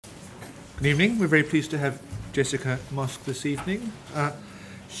Good evening. We're very pleased to have Jessica Mosk this evening.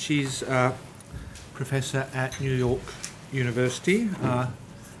 She's a professor at New York University,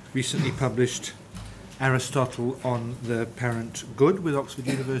 recently published Aristotle on the Apparent Good with Oxford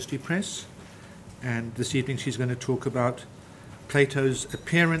University Press. And this evening she's going to talk about Plato's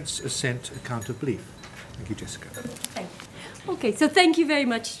Appearance, Assent, Account of Belief. Thank you, Jessica. Thank you. Okay, so thank you very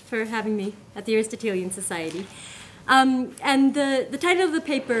much for having me at the Aristotelian Society. And the title of the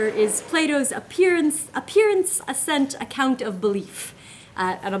paper is Plato's Appearance, Assent, Account of Belief.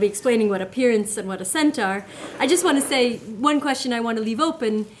 And I'll be explaining what appearance and what assent are. I just want to say one question I want to leave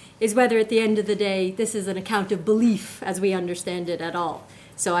open is whether at the end of the day this is an account of belief as we understand it at all.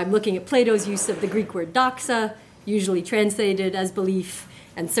 So I'm looking at Plato's use of the Greek word doxa, usually translated as belief,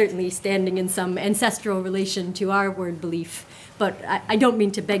 and certainly standing in some ancestral relation to our word belief. But I don't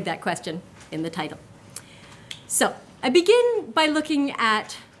mean to beg that question in the title. So I begin by looking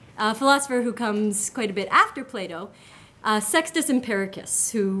at a philosopher who comes quite a bit after Plato, Sextus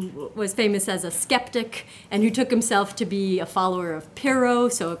Empiricus, who was famous as a skeptic and who took himself to be a follower of Pyrrho,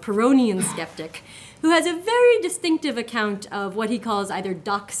 so a Pyrrhonian skeptic, who has a very distinctive account of what he calls either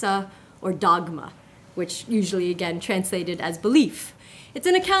doxa or dogma, which usually, again, translated as belief. It's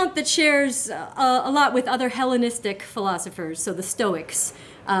an account that shares a lot with other Hellenistic philosophers, so the Stoics,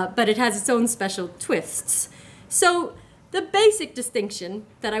 but it has its own special twists. So the basic distinction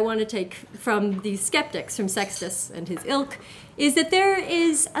that I want to take from these skeptics, from Sextus and his ilk, is that there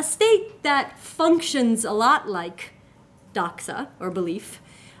is a state that functions a lot like doxa, or belief,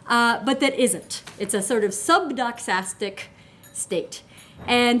 but that isn't. It's a sort of subdoxastic state.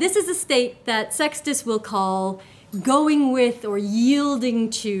 And this is a state that Sextus will call going with or yielding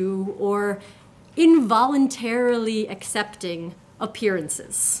to or involuntarily accepting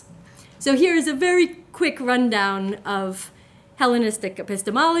appearances. So here's a very quick rundown of Hellenistic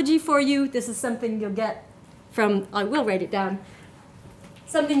epistemology for you. This is something you'll get from, I will write it down,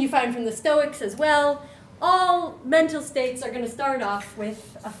 something you find from the Stoics as well. All mental states are going to start off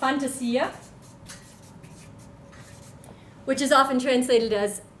with a fantasia, which is often translated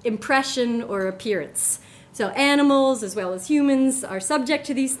as impression or appearance. So animals as well as humans are subject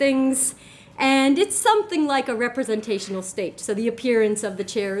to these things. And it's something like a representational state. So the appearance of the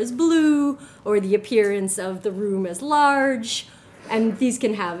chair is blue, or the appearance of the room is large. And these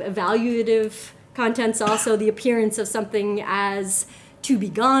can have evaluative contents also, the appearance of something as to be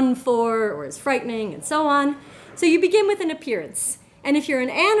gone for, or as frightening, and so on. So you begin with an appearance. And if you're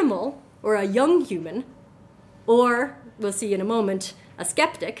an animal, or a young human, or, we'll see in a moment, a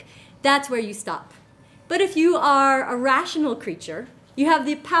skeptic, that's where you stop. But if you are a rational creature, you have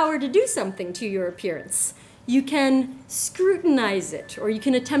the power to do something to your appearance. You can scrutinize it, or you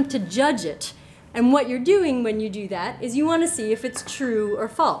can attempt to judge it. And what you're doing when you do that is you want to see if it's true or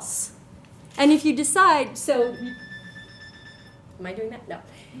false. And if you decide, am I doing that? No.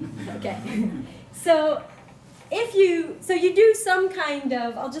 Okay. So you do some kind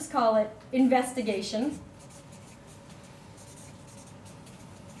of, I'll just call it investigation.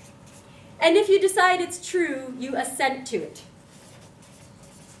 And if you decide it's true, you assent to it.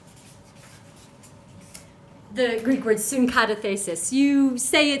 The Greek word synkatathesis. You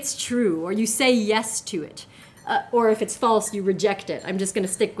say it's true, or you say yes to it. Or if it's false, you reject it. I'm just going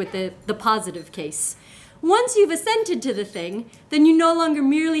to stick with the positive case. Once you've assented to the thing, then you no longer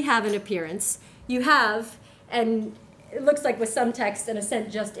merely have an appearance. You have, and it looks like with some text, an assent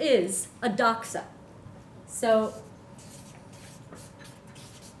just is, a doxa. So,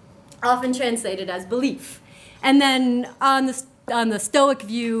 often translated as belief. And then on the Stoic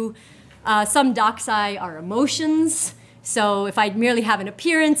view, some doxai are emotions. So if I merely have an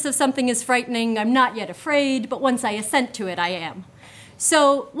appearance of something is frightening, I'm not yet afraid, but once I assent to it, I am.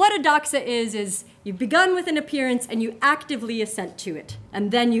 So what a doxa is you've begun with an appearance and you actively assent to it, and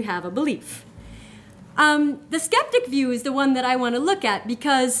then you have a belief. The skeptic view is the one that I want to look at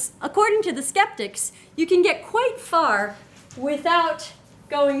because according to the skeptics, you can get quite far without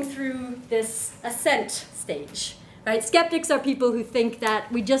going through this assent stage. Right? Skeptics are people who think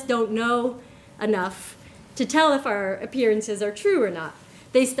that we just don't know enough to tell if our appearances are true or not.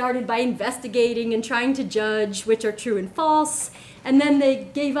 They started by investigating and trying to judge which are true and false, and then they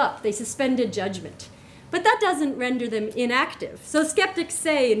gave up. They suspended judgment. But that doesn't render them inactive. So skeptics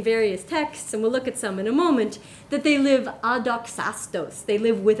say in various texts, and we'll look at some in a moment, that they live adoxastos. They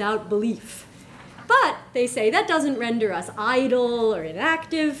live without belief. But they say that doesn't render us idle or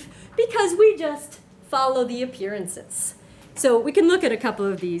inactive because we just follow the appearances. So we can look at a couple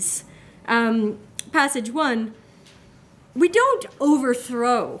of these. Passage 1, we don't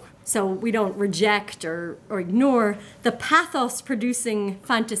overthrow, so we don't reject or ignore the pathos-producing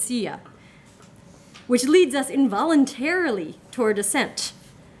fantasia. which leads us involuntarily toward assent.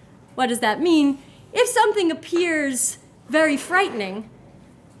 What does that mean? If something appears very frightening,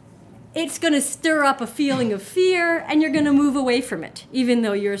 it's going to stir up a feeling of fear, and you're going to move away from it, even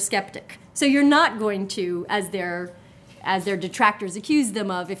though you're a skeptic. So you're not going to, as their detractors accuse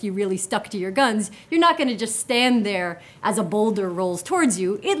them of, if you really stuck to your guns, you're not going to just stand there as a boulder rolls towards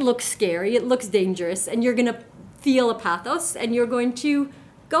you. It looks scary, it looks dangerous, and you're going to feel a pathos, and you're going to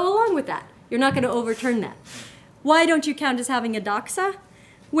go along with that. You're not going to overturn that. Why don't you count as having a doxa?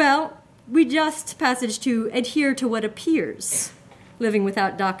 Well, we just, passage 2, adhere to what appears, living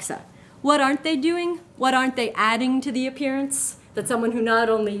without doxa. What aren't they doing? What aren't they adding to the appearance? That someone who not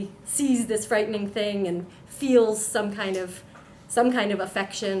only sees this frightening thing and feels some kind of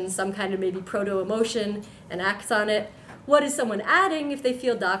affection, some kind of maybe proto-emotion, and acts on it. What is someone adding if they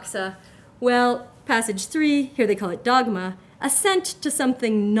feel doxa? Well, passage 3, here they call it dogma, assent to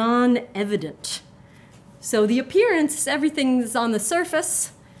something non-evident. So the appearance, everything's on the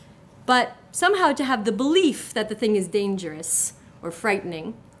surface, but somehow to have the belief that the thing is dangerous or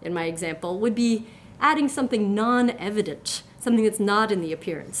frightening, in my example, would be adding something non-evident, something that's not in the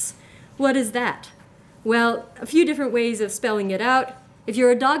appearance. What is that? Well, a few different ways of spelling it out. If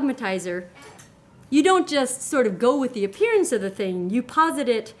you're a dogmatizer, you don't just sort of go with the appearance of the thing, you posit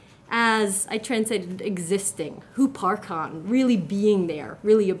it as, I translated, existing, huparkon, really being there,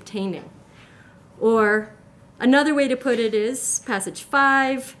 really obtaining. Or another way to put it is, passage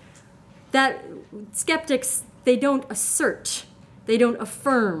 5, that skeptics, they don't assert, they don't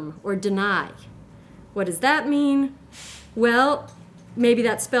affirm or deny. What does that mean? Well, maybe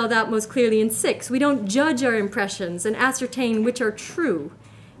that's spelled out most clearly in 6. We don't judge our impressions and ascertain which are true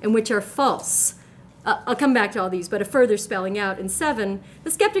and which are false. I'll come back to all these, but a further spelling out in 7,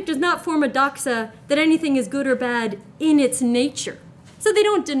 the skeptic does not form a doxa that anything is good or bad in its nature. So they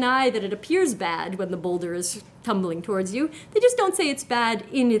don't deny that it appears bad when the boulder is tumbling towards you. They just don't say it's bad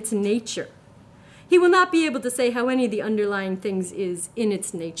in its nature. He will not be able to say how any of the underlying things is in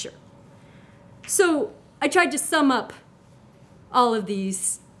its nature. So I tried to sum up all of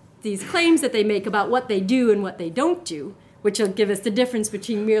these claims that they make about what they do and what they don't do, which will give us the difference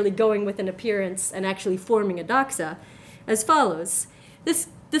between merely going with an appearance and actually forming a doxa, as follows.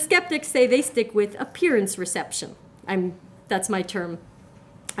 The skeptics say they stick with appearance reception. That's my term,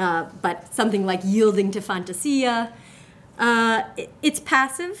 but something like yielding to fantasia. It's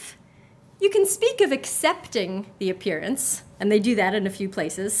passive. You can speak of accepting the appearance, and they do that in a few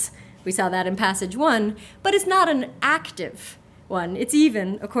places. We saw that in passage 1, but it's not an active one. It's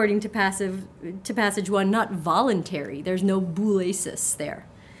even, according to passage 1, not voluntary. There's no boulesis there.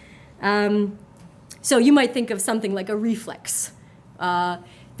 So you might think of something like a reflex.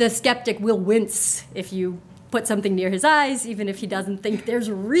 The skeptic will wince if you put something near his eyes, even if he doesn't think there's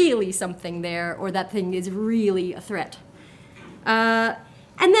really something there or that thing is really a threat.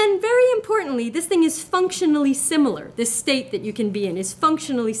 And then, very importantly, this thing is functionally similar. This state that you can be in is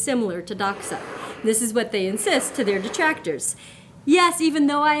functionally similar to doxa. This is what they insist to their detractors. Yes, even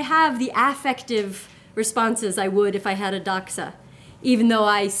though I have the affective responses I would if I had a doxa, even though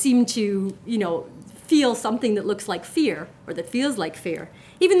I seem to, feel something that looks like fear or that feels like fear,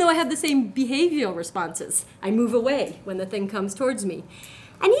 even though I have the same behavioral responses, I move away when the thing comes towards me,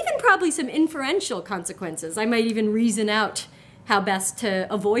 and even probably some inferential consequences. I might even reason out how best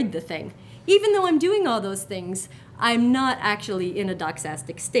to avoid the thing. Even though I'm doing all those things, I'm not actually in a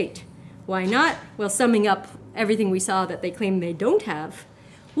doxastic state. Why not? Well, summing up everything we saw that they claim they don't have,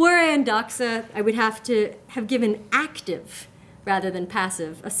 were I in doxa, I would have to have given active rather than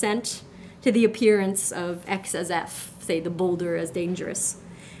passive assent to the appearance of X as F, say the boulder as dangerous.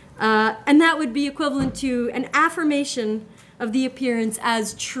 And that would be equivalent to an affirmation of the appearance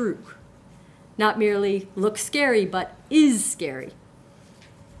as true. Not merely looks scary, but is scary.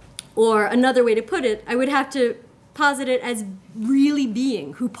 Or another way to put it, I would have to posit it as really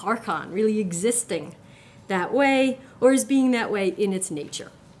being, huparkon, really existing that way, or as being that way in its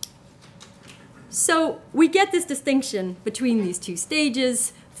nature. So we get this distinction between these two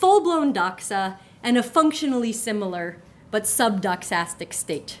stages, full-blown doxa and a functionally similar but subdoxastic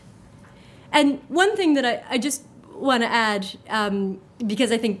state. And one thing that I just want to add,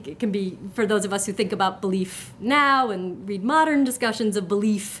 because I think it can be, for those of us who think about belief now and read modern discussions of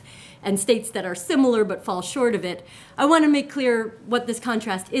belief and states that are similar but fall short of it, I want to make clear what this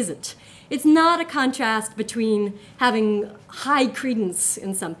contrast isn't. It's not a contrast between having high credence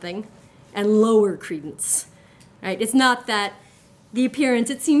in something and lower credence, right? It's not that the appearance,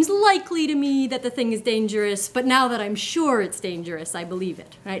 it seems likely to me that the thing is dangerous, but now that I'm sure it's dangerous, I believe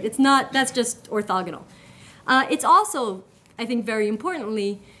it, right? It's not, that's just orthogonal. It's also, I think very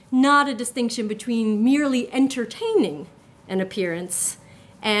importantly, not a distinction between merely entertaining an appearance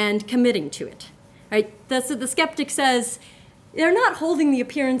and committing to it. Right? So the skeptic says they're not holding the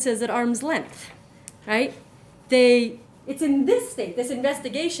appearances at arm's length. Right? It's in this state, this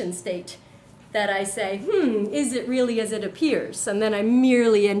investigation state, that I say, is it really as it appears? And then I'm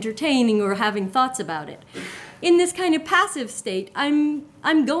merely entertaining or having thoughts about it. In this kind of passive state, I'm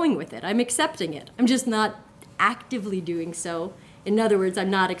going with it. I'm accepting it. I'm just not actively doing so. In other words, I'm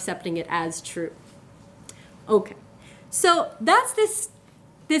not accepting it as true. Okay. So that's this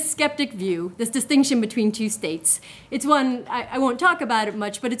skeptic view, this distinction between two states. It's one, I won't talk about it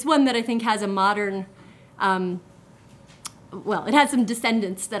much, but it's one that I think has a modern, it has some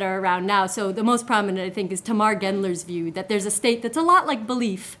descendants that are around now. So the most prominent, I think, is Tamar Gendler's view that there's a state that's a lot like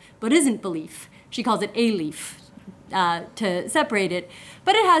belief, but isn't belief. She calls it aleaf to separate it.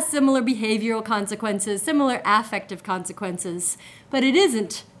 But it has similar behavioral consequences, similar affective consequences, but it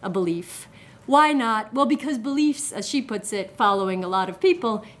isn't a belief. Why not? Well, because beliefs, as she puts it, following a lot of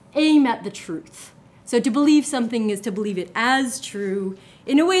people, aim at the truth. So to believe something is to believe it as true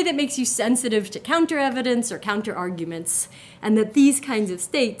in a way that makes you sensitive to counter-evidence or counter-arguments, and that these kinds of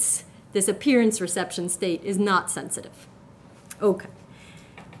states, this appearance reception state, is not sensitive. Okay.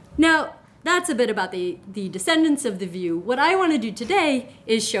 Now, that's a bit about the descendants of the view. What I want to do today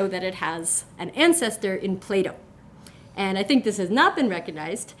is show that it has an ancestor in Plato. And I think this has not been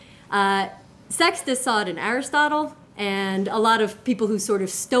recognized. Sextus saw it in Aristotle, and a lot of people who sort of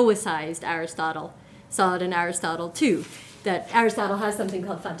stoicized Aristotle saw it in Aristotle too. That Aristotle has something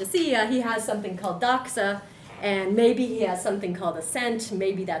called fantasia, he has something called doxa, and maybe he has something called assent,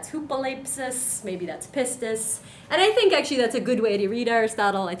 maybe that's hypolepsis, maybe that's pistis. And I think actually that's a good way to read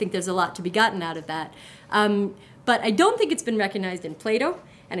Aristotle. I think there's a lot to be gotten out of that. But I don't think it's been recognized in Plato,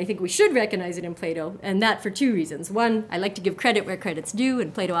 and I think we should recognize it in Plato, and that for two reasons. One, I like to give credit where credit's due,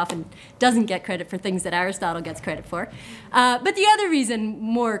 and Plato often doesn't get credit for things that Aristotle gets credit for. But the other reason,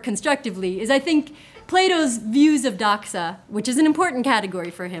 more constructively, is I think Plato's views of doxa, which is an important category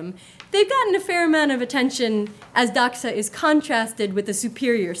for him, they've gotten a fair amount of attention as doxa is contrasted with the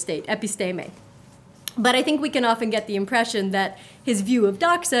superior state, episteme. But I think we can often get the impression that his view of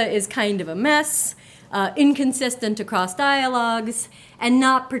doxa is kind of a mess, inconsistent across dialogues, and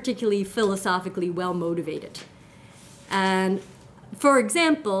not particularly philosophically well-motivated. And for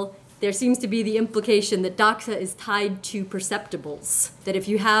example, there seems to be the implication that doxa is tied to perceptibles, that if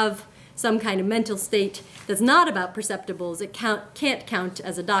you have some kind of mental state that's not about perceptibles, it can't count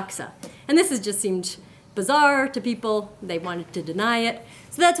as a doxa. And this has just seemed bizarre to people. They wanted to deny it.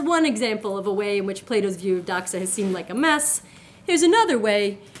 So that's one example of a way in which Plato's view of doxa has seemed like a mess. Here's another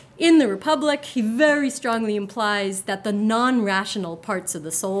way. In the Republic, he very strongly implies that the non-rational parts of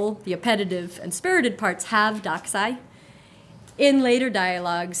the soul, the appetitive and spirited parts, have doxae. In later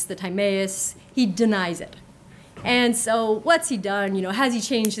dialogues, the Timaeus, he denies it. And so what's he done? Has he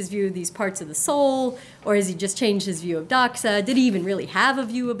changed his view of these parts of the soul? Or has he just changed his view of doxa? Did he even really have a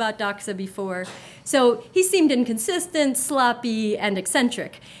view about doxa before? So he seemed inconsistent, sloppy, and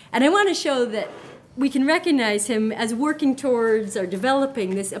eccentric. And I want to show that we can recognize him as working towards or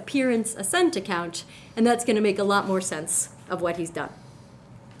developing this appearance-assent account, and that's going to make a lot more sense of what he's done.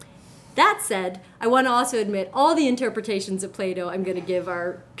 That said, I want to also admit all the interpretations of Plato I'm going to give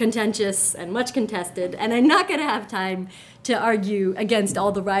are contentious and much contested, and I'm not going to have time to argue against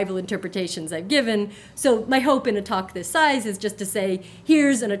all the rival interpretations I've given. So my hope in a talk this size is just to say,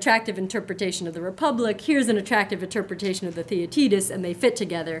 here's an attractive interpretation of the Republic, here's an attractive interpretation of the Theaetetus, and they fit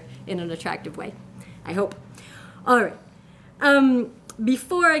together in an attractive way. I hope. All right.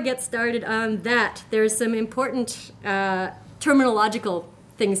 Before I get started on that, there's some important terminological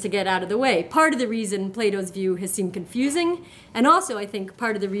things to get out of the way. Part of the reason Plato's view has seemed confusing, and also I think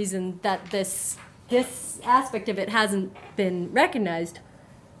part of the reason that this aspect of it hasn't been recognized,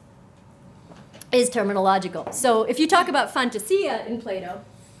 is terminological. So if you talk about fantasia in Plato,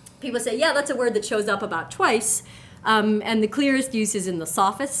 people say, yeah, that's a word that shows up about twice, and the clearest use is in the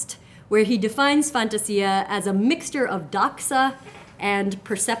Sophist, where he defines fantasia as a mixture of doxa and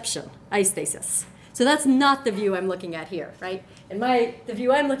perception, aesthesis. So that's not the view I'm looking at here, right? In the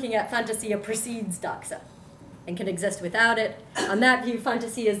view I'm looking at, fantasia precedes doxa and can exist without it. On that view,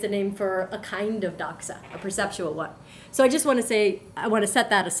 fantasia is the name for a kind of doxa, a perceptual one. So I just want to say, I want to set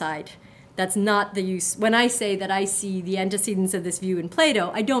that aside. That's not the use. When I say that I see the antecedents of this view in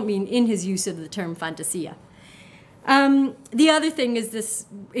Plato, I don't mean in his use of the term fantasia. The other thing is this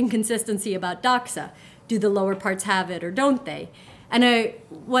inconsistency about doxa. Do the lower parts have it or don't they? And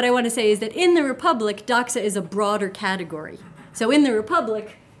what I want to say is that in the Republic, doxa is a broader category. So in the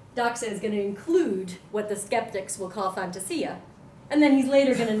Republic, doxa is going to include what the skeptics will call fantasia, And then he's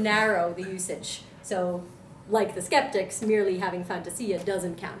later going to narrow the usage. So, like the skeptics, merely having fantasia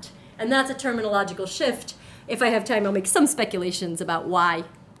doesn't count. And that's a terminological shift. If I have time, I'll make some speculations about why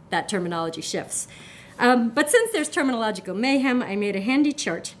that terminology shifts. But since there's terminological mayhem, I made a handy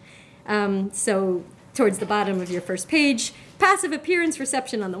chart. So towards the bottom of your first page, passive appearance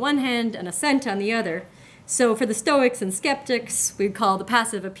reception on the one hand and assent on the other. So for the Stoics and skeptics, we'd call the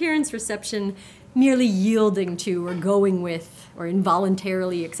passive appearance reception merely yielding to or going with or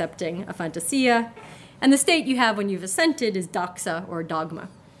involuntarily accepting a fantasia. And the state you have when you've assented is doxa or dogma.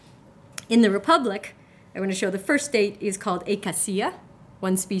 In the Republic, I want to show the first state is called eikasia,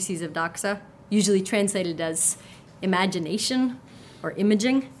 one species of doxa, usually translated as imagination or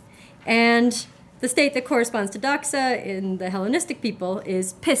imaging. And the state that corresponds to doxa in the Hellenistic people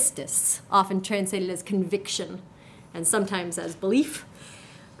is pistis, often translated as conviction and sometimes as belief.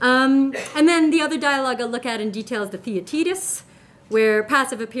 And then the other dialogue I'll look at in detail is the Theaetetus, where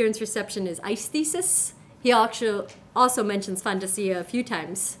passive appearance reception is aesthesis. He also mentions fantasia a few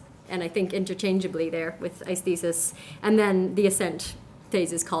times, and I think interchangeably there with aesthesis. And then the assent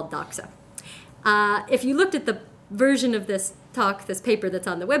phase is called doxa. If you looked at the version of this talk, this paper that's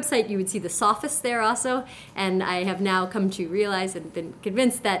on the website, you would see the sophists there also. And I have now come to realize and been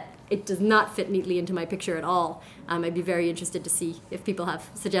convinced that it does not fit neatly into my picture at all. I'd be very interested to see if people have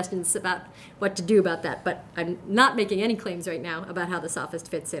suggestions about what to do about that. But I'm not making any claims right now about how the sophist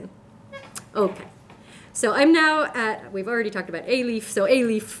fits in. Okay. So I'm now at, we've already talked about Aleaf. So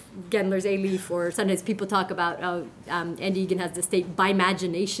Aleaf, Gendler's Aleaf, or sometimes people talk about, Andy Egan has the state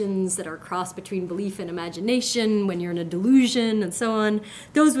bimaginations that are a cross between belief and imagination when you're in a delusion and so on.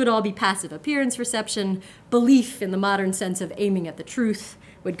 Those would all be passive appearance reception. Belief in the modern sense of aiming at the truth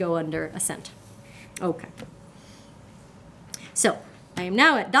would go under assent. Okay. So I am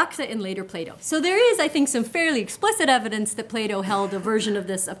now at doxa in later Plato. So there is, I think, some fairly explicit evidence that Plato held a version of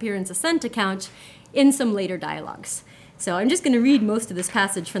this appearance-assent account in some later dialogues. So I'm just going to read most of this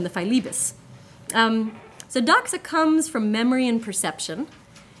passage from the Philebus. So doxa comes from memory and perception.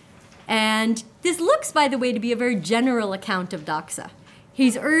 And this looks, by the way, to be a very general account of doxa.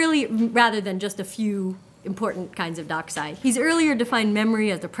 He's early, rather than just a few important kinds of doxai. He's earlier defined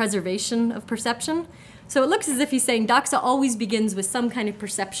memory as the preservation of perception. So it looks as if he's saying doxa always begins with some kind of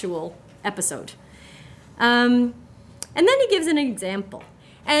perceptual episode. And then he gives an example.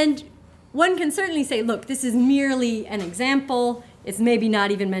 And one can certainly say, look, this is merely an example. It's maybe not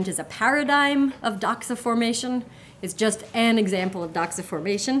even meant as a paradigm of doxa formation. It's just an example of doxa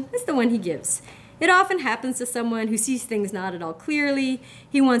formation. This is the one he gives. It often happens to someone who sees things not at all clearly.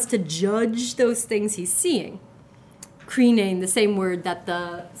 He wants to judge those things he's seeing. Krine, the same word that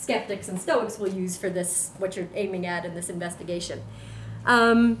the skeptics and Stoics will use for this, what you're aiming at in this investigation.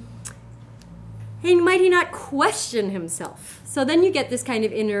 Might he not question himself? So then you get this kind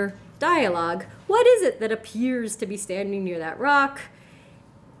of inner dialogue. What is it that appears to be standing near that rock?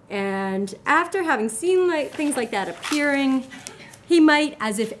 And after having seen things like that appearing, he might,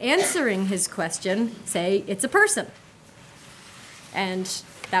 as if answering his question, say, it's a person. And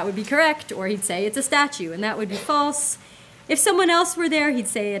that would be correct. Or he'd say, it's a statue, and that would be false. If someone else were there, he'd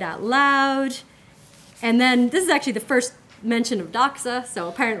say it out loud. And then this is actually the first mention of doxa, so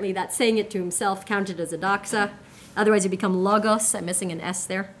apparently that saying it to himself counted as a doxa. Otherwise, it would become logos. I'm missing an S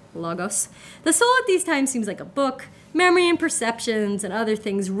there. Logos. The soul at these times seems like a book. Memory and perceptions and other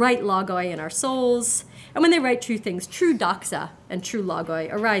things write logoi in our souls. And when they write true things, true doxa and true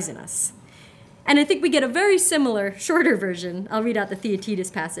logoi arise in us. And I think we get a very similar, shorter version. I'll read out the Theaetetus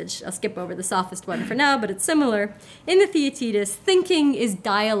passage. I'll skip over the sophist one for now, but it's similar. In the Theaetetus, thinking is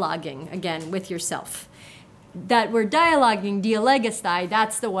dialoguing, again, with yourself. That word dialoguing, dialegestai,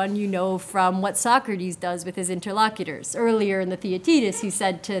 that's the one you know from what Socrates does with his interlocutors. Earlier in the Theaetetus, he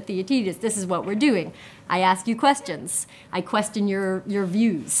said to Theaetetus, this is what we're doing. I ask you questions. I question your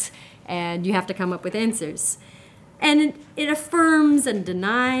views. And you have to come up with answers. And it affirms and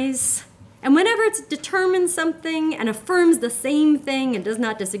denies. And whenever it determines something and affirms the same thing and does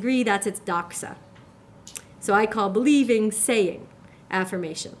not disagree, that's its doxa. So I call believing saying,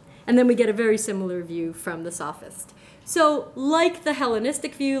 affirmation. And then we get a very similar view from the sophist. So like the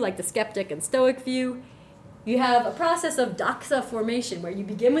Hellenistic view, like the skeptic and Stoic view, you have a process of doxa formation where you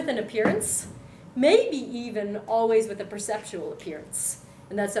begin with an appearance, maybe even always with a perceptual appearance.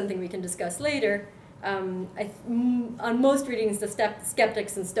 And that's something we can discuss later. On most readings, the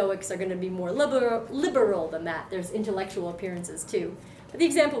skeptics and Stoics are going to be more liberal than that. There's intellectual appearances too. But the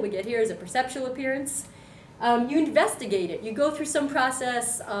example we get here is a perceptual appearance. You investigate it. You go through some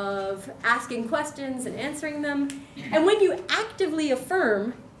process of asking questions and answering them. And when you actively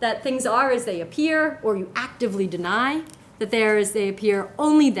affirm that things are as they appear, or you actively deny that they are as they appear,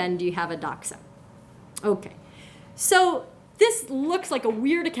 only then do you have a doxa. Okay, so this looks like a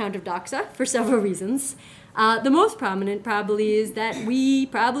weird account of doxa for several reasons. The most prominent probably is that we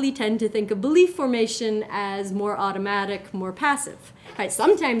probably tend to think of belief formation as more automatic, more passive. Right?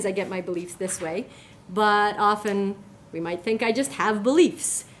 Sometimes I get my beliefs this way, but often we might think I just have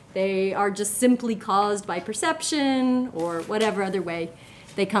beliefs. They are just simply caused by perception or whatever other way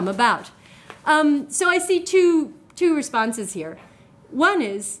they come about. So I see two responses here. One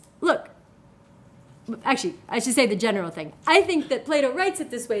is, look, actually, I should say the general thing. I think that Plato writes it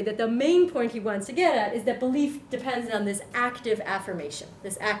this way, that the main point he wants to get at is that belief depends on this active affirmation,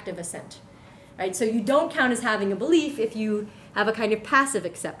 this active assent. Right? So you don't count as having a belief if you have a kind of passive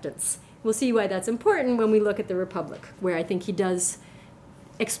acceptance. We'll see why that's important when we look at the Republic, where I think he does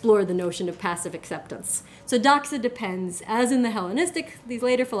explore the notion of passive acceptance. So doxa depends, as in the Hellenistic, these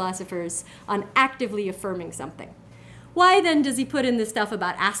later philosophers, on actively affirming something. Why then does he put in this stuff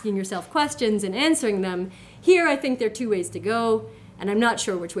about asking yourself questions and answering them? Here I think there are two ways to go, and I'm not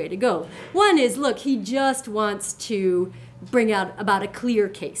sure which way to go. One is, look, he just wants to bring out about a clear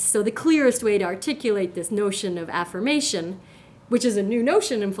case. So the clearest way to articulate this notion of affirmation, which is a new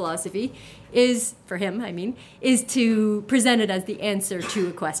notion in philosophy, is, for him, I mean, is to present it as the answer to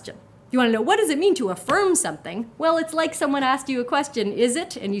a question. You want to know, what does it mean to affirm something? Well, it's like someone asked you a question, is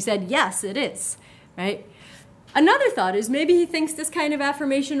it? And you said, yes, it is, right? Another thought is maybe he thinks this kind of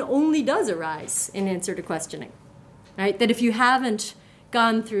affirmation only does arise in answer to questioning, right? That if you haven't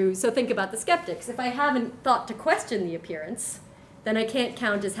gone through, so think about the skeptics. If I haven't thought to question the appearance, then I can't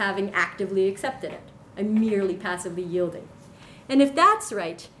count as having actively accepted it. I'm merely passively yielding. And if that's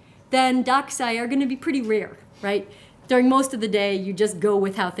right, then doxai are going to be pretty rare, right? During most of the day, you just go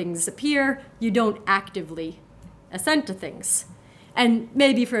with how things appear. You don't actively assent to things. And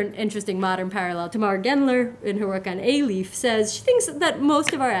maybe for an interesting modern parallel, Tamara Gendler, in her work on A-leaf, says she thinks that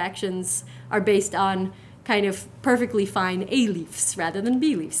most of our actions are based on kind of perfectly fine A-leafs rather than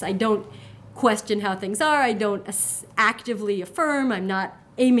B-leafs. I don't question how things are. I don't actively affirm. I'm not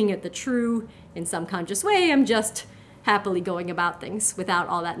aiming at the true in some conscious way. I'm just happily going about things without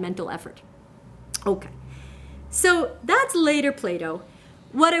all that mental effort. Okay, so that's later Plato.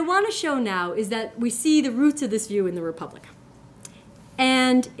 What I want to show now is that we see the roots of this view in the Republic.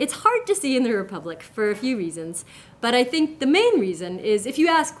 And it's hard to see in the Republic for a few reasons, but I think the main reason is if you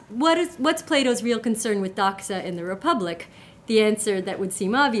ask what's Plato's real concern with doxa in the Republic, the answer that would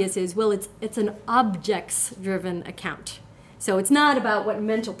seem obvious is, well, it's an objects-driven account. So it's not about what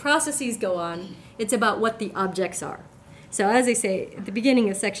mental processes go on, it's about what the objects are. So as I say at the beginning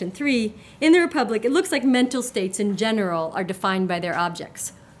of section 3, in the Republic, it looks like mental states in general are defined by their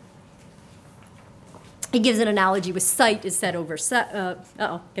objects. He gives an analogy with sight is set over,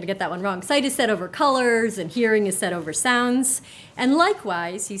 gonna get that one wrong. Sight is set over colors and hearing is set over sounds. And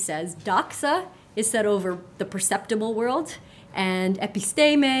likewise, he says, doxa is set over the perceptible world and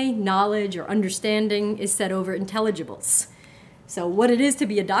episteme, knowledge or understanding, is set over intelligibles. So what it is to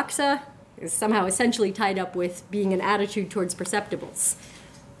be a doxa is somehow essentially tied up with being an attitude towards perceptibles.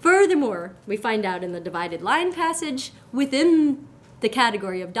 Furthermore, we find out in the divided line passage, within the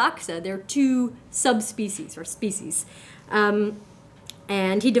category of doxa, there are two subspecies or species.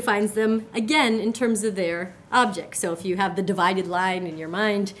 And he defines them, again, in terms of their objects. So if you have the divided line in your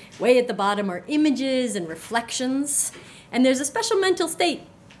mind, way at the bottom are images and reflections. And there's a special mental state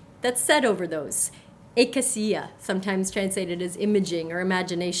that's set over those. Eikasia, sometimes translated as imaging or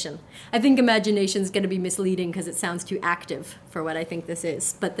imagination. I think imagination is going to be misleading because it sounds too active for what I think this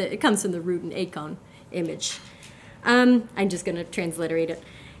is. But it comes from the root in eikon, image. I'm just going to transliterate it.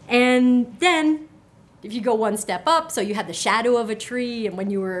 And then, if you go one step up, so you had the shadow of a tree, and when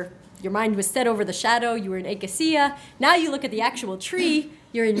your mind was set over the shadow, you were in eikasia. Now you look at the actual tree,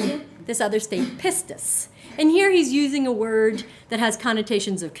 you're in this other state, pistis. And here he's using a word that has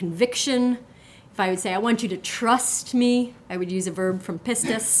connotations of conviction. If I would say, I want you to trust me, I would use a verb from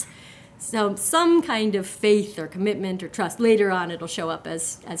pistis. So some kind of faith or commitment or trust. Later on, it'll show up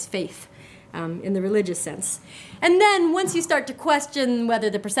as faith. In the religious sense. And then once you start to question whether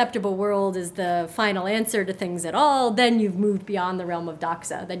the perceptible world is the final answer to things at all, then you've moved beyond the realm of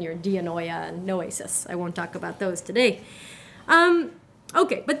doxa. Then you're in dianoia and noesis. I won't talk about those today.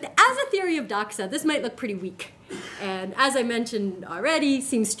 Okay, but as a theory of doxa, this might look pretty weak. And as I mentioned already,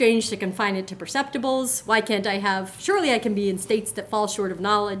 seems strange to confine it to perceptibles. Why can't I have, surely I can be in states that fall short of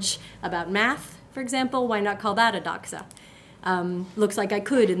knowledge about math, for example. Why not call that a doxa? Looks like I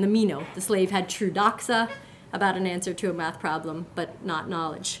could in the Meno. The slave had true doxa about an answer to a math problem, but not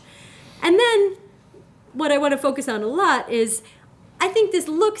knowledge. And then what I want to focus on a lot is I think this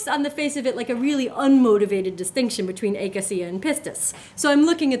looks on the face of it like a really unmotivated distinction between acacia and pistis. So I'm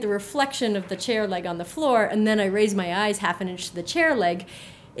looking at the reflection of the chair leg on the floor, and then I raise my eyes half an inch to the chair leg.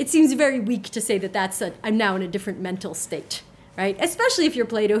 It seems very weak to say that I'm now in a different mental state, right? Especially if you're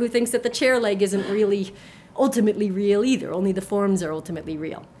Plato, who thinks that the chair leg isn't really ultimately real either, only the forms are ultimately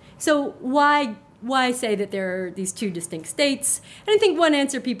real. So why say that there are these two distinct states? And I think one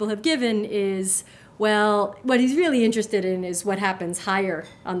answer people have given is, well, what he's really interested in is what happens higher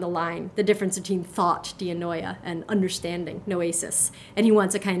on the line, the difference between thought, dianoia, and understanding, noesis. And he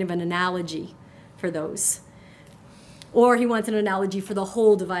wants a kind of an analogy for those. Or he wants an analogy for the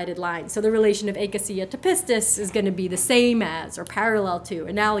whole divided line. So the relation of acacia to pistis is going to be the same as, or parallel to,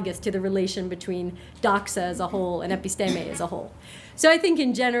 analogous to the relation between doxa as a whole and episteme as a whole. So I think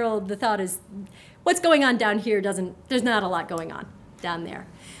in general, the thought is, what's going on down here there's not a lot going on down there.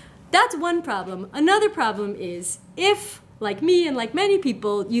 That's one problem. Another problem is if, like me and like many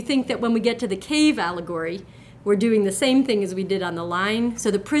people, you think that when we get to the cave allegory, we're doing the same thing as we did on the line.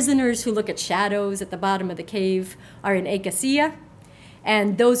 So the prisoners who look at shadows at the bottom of the cave are in acacia,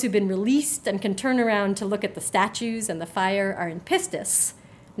 and those who've been released and can turn around to look at the statues and the fire are in pistis.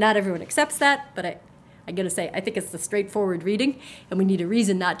 Not everyone accepts that, but I'm going to say I think it's the straightforward reading, and we need a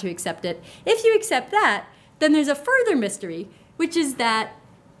reason not to accept it. If you accept that, then there's a further mystery, which is that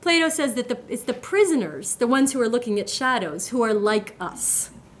Plato says that it's the prisoners, the ones who are looking at shadows, who are like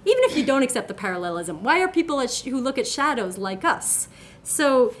us. Even if you don't accept the parallelism, why are people who look at shadows like us?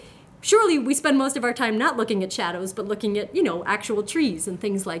 So surely we spend most of our time not looking at shadows, but looking at, actual trees and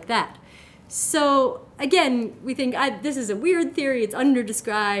things like that. So again, we think this is a weird theory, it's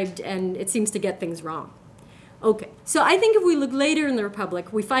underdescribed, and it seems to get things wrong. Okay, so I think if we look later in the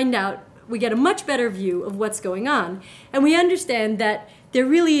Republic, we get a much better view of what's going on, and we understand that there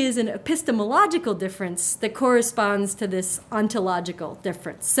really is an epistemological difference that corresponds to this ontological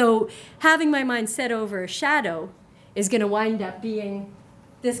difference. So having my mind set over a shadow is going to wind up being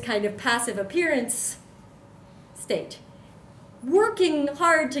this kind of passive appearance state. Working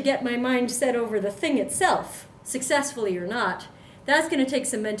hard to get my mind set over the thing itself, successfully or not, that's going to take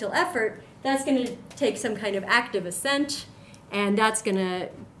some mental effort, that's going to take some kind of active assent, and that's going to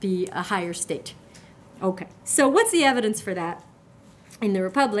be a higher state. Okay, so what's the evidence for that in the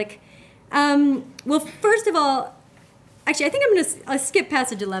Republic? Well, first of all, actually, I think I'm going to skip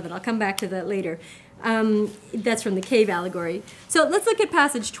passage 11. I'll come back to that later. That's from the cave allegory. So let's look at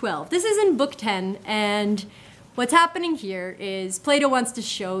passage 12. This is in Book 10, and what's happening here is Plato wants to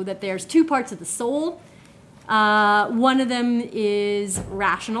show that there's two parts of the soul. One of them is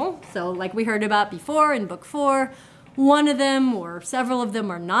rational, so like we heard about before in Book 4. One of them, or several of them,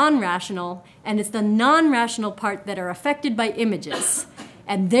 are non-rational, and it's the non-rational part that are affected by images.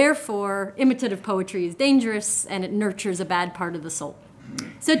 And therefore, imitative poetry is dangerous, and it nurtures a bad part of the soul.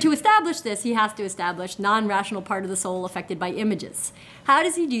 So to establish this, he has to establish non-rational part of the soul affected by images. How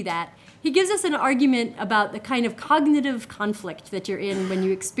does he do that? He gives us an argument about the kind of cognitive conflict that you're in when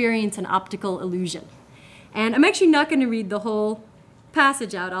you experience an optical illusion. And I'm actually not going to read the whole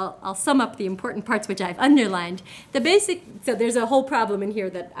passage out. I'll sum up the important parts which I've underlined. So there's a whole problem in here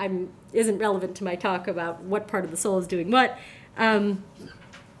that isn't relevant to my talk about what part of the soul is doing what. Yeah,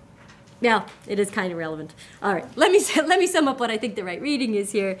 it is kind of relevant. All right, let me sum up what I think the right reading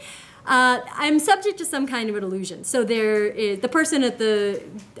is here. I'm subject to some kind of an illusion. So there is the person at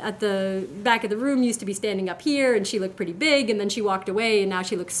the back of the room used to be standing up here, and she looked pretty big, and then she walked away, and now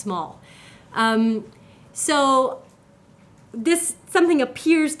she looks small. So something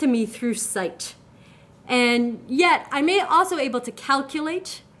appears to me through sight. And yet, I'm also able to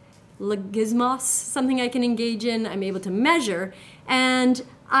calculate, logismos, something I can engage in, I'm able to measure, and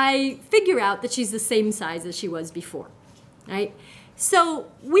I figure out that she's the same size as she was before, right? So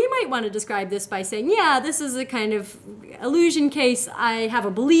we might want to describe this by saying, yeah, this is a kind of illusion case. I have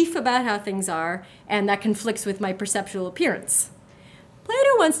a belief about how things are, and that conflicts with my perceptual appearance. Plato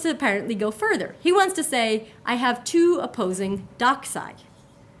wants to apparently go further. He wants to say, I have two opposing doxai.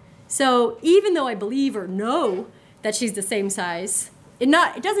 So even though I believe or know that she's the same size, it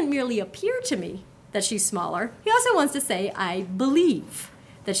doesn't merely appear to me that she's smaller. He also wants to say, I believe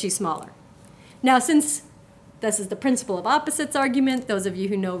that she's smaller. Now, since this is the principle of opposites argument, those of you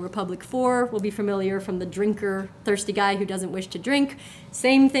who know Republic 4 will be familiar from the drinker, thirsty guy who doesn't wish to drink.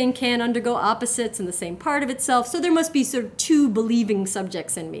 Same thing can undergo opposites in the same part of itself. So there must be sort of two believing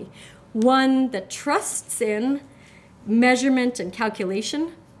subjects in me. One that trusts in measurement and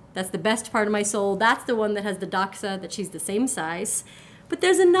calculation. That's the best part of my soul. That's the one that has the doxa, that she's the same size. But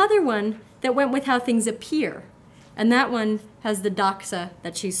there's another one that went with how things appear. And that one has the doxa,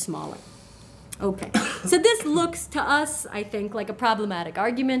 that she's smaller. Okay, so this looks to us, I think, like a problematic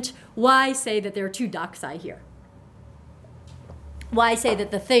argument. Why say that there are two doxai here? Why say that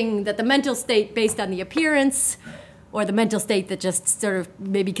the mental state based on the appearance, or the mental state that just sort of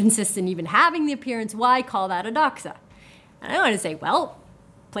maybe consists in even having the appearance, why call that a doxa? And I want to say, well,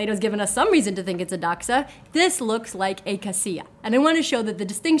 Plato's given us some reason to think it's a doxa. This looks like akasia. And I want to show that the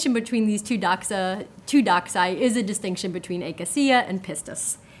distinction between these two doxai is a distinction between akasia and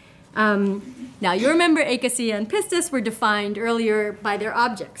pistis. Now, you remember akasia and pistis were defined earlier by their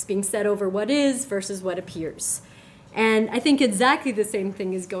objects being set over what is versus what appears. And I think exactly the same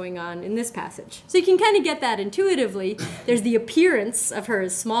thing is going on in this passage. So you can kind of get that intuitively. There's the appearance of her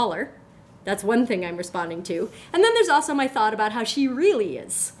as smaller. That's one thing I'm responding to. And then there's also my thought about how she really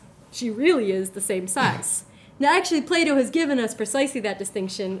is. She really is the same size. Now, actually, Plato has given us precisely that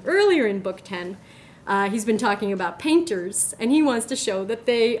distinction earlier in Book 10. He's been talking about painters, and he wants to show that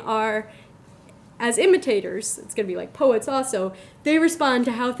they are, as imitators, it's going to be like poets also, they respond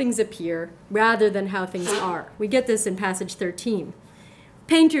to how things appear rather than how things are. We get this in passage 13.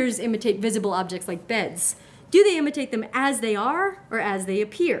 Painters imitate visible objects like beds. Do they imitate them as they are or as they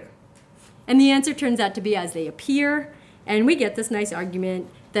appear? And the answer turns out to be as they appear, and we get this nice argument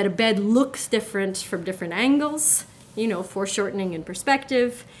that a bed looks different from different angles, foreshortening and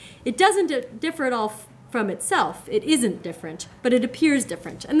perspective. It doesn't differ at all from itself. It isn't different, but it appears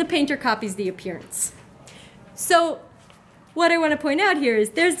different, and the painter copies the appearance. So what I want to point out here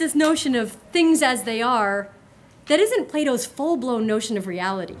is there's this notion of things as they are that isn't Plato's full-blown notion of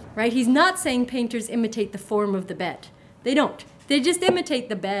reality, right? He's not saying painters imitate the form of the bed. They don't. They just imitate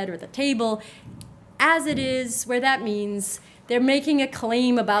the bed or the table as it is, where that means they're making a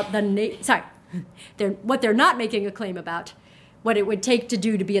claim about what they're not making a claim about, what it would take to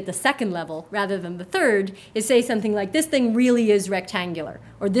do to be at the second level rather than the third, is say something like, this thing really is rectangular,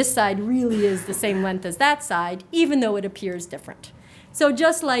 or this side really is the same length as that side, even though it appears different. So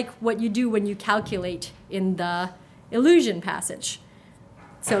just like what you do when you calculate in the illusion passage.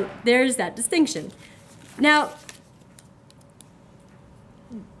 So there's that distinction. Now,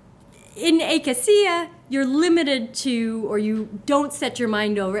 in akasia, you're limited to, or you don't set your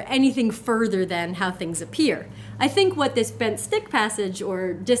mind over anything further than how things appear. I think what this bent stick passage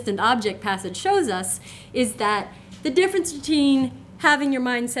or distant object passage shows us is that the difference between having your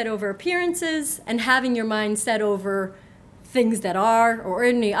mind set over appearances and having your mind set over things that are, or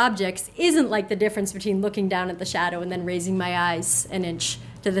ordinary objects, isn't like the difference between looking down at the shadow and then raising my eyes an inch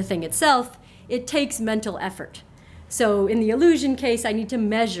to the thing itself. It takes mental effort. So in the illusion case, I need to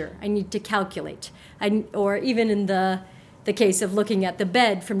measure, I need to calculate. Or even in the case of looking at the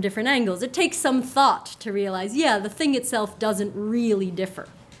bed from different angles, it takes some thought to realize, yeah, the thing itself doesn't really differ.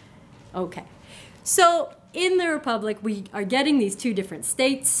 Okay. So in the Republic, we are getting these two different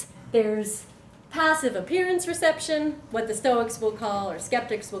states. There's passive appearance reception, what the Stoics will call, or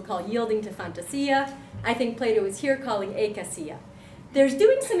skeptics will call, yielding to fantasia. I think Plato is here calling akasia. There's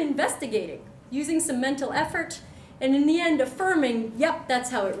doing some investigating, using some mental effort, and in the end affirming, yep,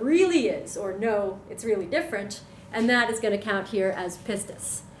 that's how it really is, or no, it's really different, and that is going to count here as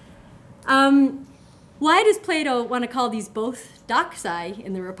pistis. Why does Plato want to call these both doxai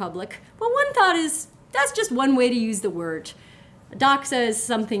in the Republic? Well, one thought is, that's just one way to use the word. Doxa is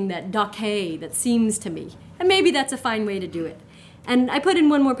something that seems to me, and maybe that's a fine way to do it. And I put in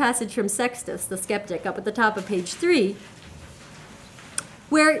one more passage from Sextus, the skeptic, up at the top of page 3,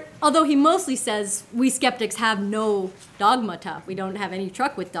 where, although he mostly says we skeptics have no dogmata, we don't have any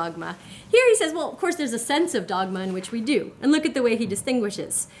truck with dogma, here he says, well, of course there's a sense of dogma in which we do. And look at the way he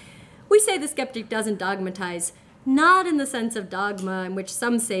distinguishes. We say the skeptic doesn't dogmatize, not in the sense of dogma in which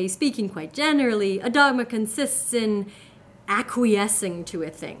some say, speaking quite generally, a dogma consists in acquiescing to a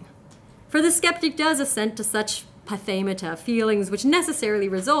thing. For the skeptic does assent to such pathemata, feelings which necessarily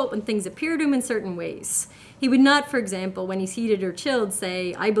result when things appear to him in certain ways. He would not, for example, when he's heated or chilled,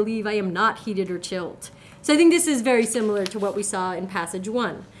 say, I believe I am not heated or chilled. So I think this is very similar to what we saw in passage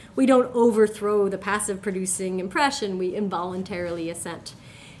 1. We don't overthrow the passive producing impression, we involuntarily assent.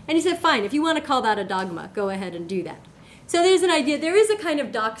 And he said, fine, if you want to call that a dogma, go ahead and do that. So there's an idea, there is a kind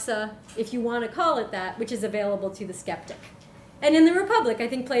of doxa, if you want to call it that, which is available to the skeptic. And in the Republic, I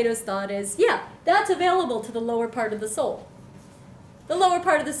think Plato's thought is, yeah, that's available to the lower part of the soul. The lower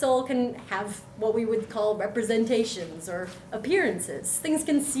part of the soul can have what we would call representations or appearances. Things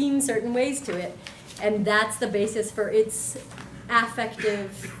can seem certain ways to it, and that's the basis for its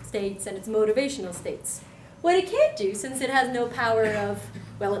affective states and its motivational states. What it can't do, since it has no power of,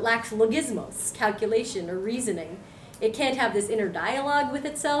 well, it lacks logismos, calculation or reasoning, it can't have this inner dialogue with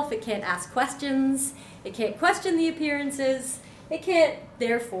itself, it can't ask questions, it can't question the appearances, It can't,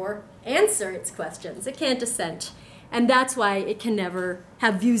 therefore, answer its questions. It can't assent. And that's why it can never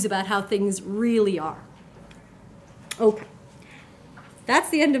have views about how things really are. Okay. That's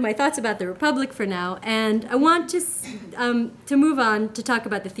the end of my thoughts about the Republic for now, and I want to move on to talk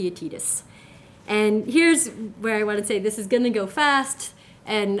about the Theaetetus. And here's where I want to say this is going to go fast,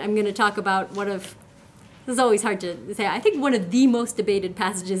 and I'm going to talk about this is always hard to say, I think one of the most debated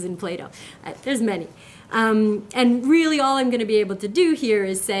passages in Plato. There's many. And really all I'm going to be able to do here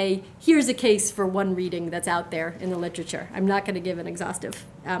is say, here's a case for one reading that's out there in the literature. I'm not going to give an exhaustive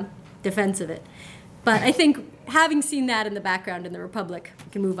defense of it. But I think having seen that in the background in the Republic,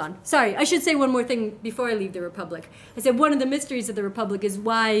 we can move on. Sorry, I should say one more thing before I leave the Republic. I said one of the mysteries of the Republic is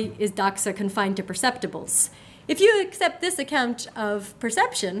why is doxa confined to perceptibles? If you accept this account of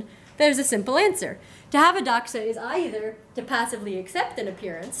perception, there's a simple answer. To have a doxa is either to passively accept an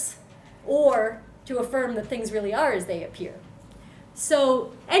appearance or to affirm that things really are as they appear.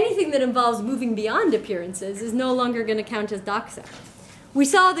 So anything that involves moving beyond appearances is no longer going to count as doxa. We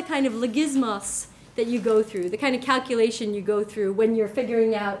saw the kind of logismos that you go through, the kind of calculation you go through when you're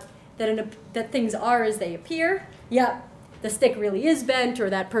figuring out that things are as they appear. Yep, the stick really is bent, or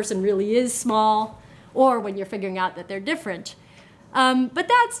that person really is small, or when you're figuring out that they're different. But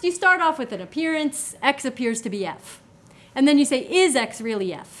you start off with an appearance, x appears to be f. And then you say, is x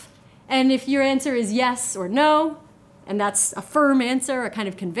really f? And if your answer is yes or no, and that's a firm answer, a kind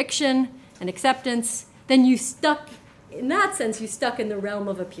of conviction, an acceptance, then in that sense, you stuck in the realm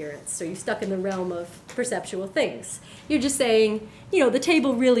of appearance, so you stuck in the realm of perceptual things. You're just saying, the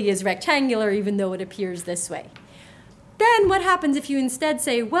table really is rectangular even though it appears this way. Then what happens if you instead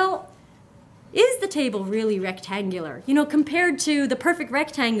say, well, is the table really rectangular? Compared to the perfect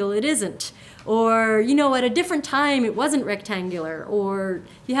rectangle, it isn't. Or, at a different time, it wasn't rectangular. Or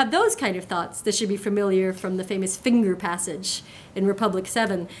you have those kind of thoughts. This should be familiar from the famous finger passage in Republic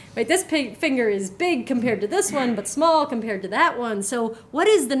 7. Right? This finger is big compared to this one, but small compared to that one. So what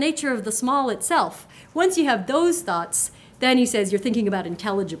is the nature of the small itself? Once you have those thoughts, then he says you're thinking about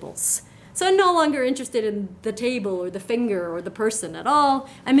intelligibles. So I'm no longer interested in the table or the finger or the person at all.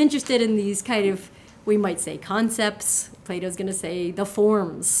 I'm interested in these kind of, we might say, concepts. Plato's going to say the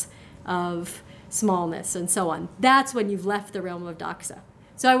forms of smallness and so on. That's when you've left the realm of doxa.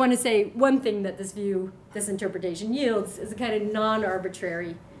 So I want to say one thing that this interpretation yields is a kind of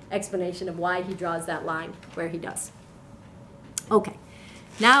non-arbitrary explanation of why he draws that line where he does. Okay,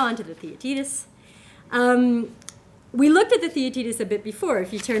 now on to the Theaetetus. We looked at the Theaetetus a bit before,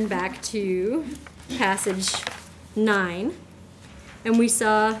 if you turn back to passage 9, and we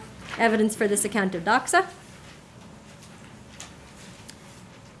saw evidence for this account of doxa.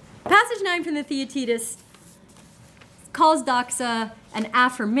 Passage 9 from the Theaetetus calls doxa an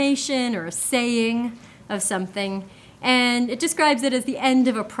affirmation or a saying of something, and it describes it as the end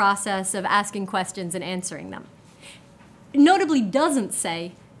of a process of asking questions and answering them. It notably doesn't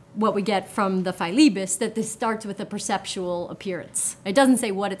say what we get from the Philebus, that this starts with a perceptual appearance. It doesn't say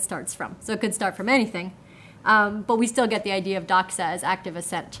what it starts from, so it could start from anything, but we still get the idea of doxa as active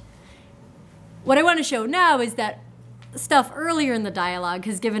assent. What I want to show now is that stuff earlier in the dialogue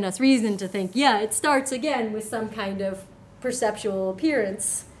has given us reason to think, it starts again with some kind of perceptual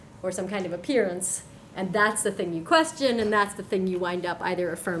appearance or some kind of appearance, and that's the thing you question, and that's the thing you wind up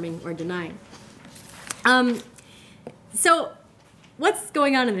either affirming or denying. So what's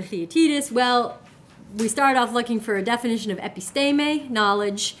going on in the Theaetetus? Well, we start off looking for a definition of episteme,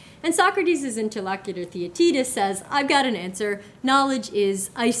 knowledge, and Socrates' interlocutor Theaetetus says, I've got an answer. Knowledge is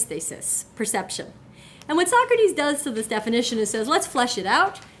aesthesis, perception. And what Socrates does to this definition is says, let's flesh it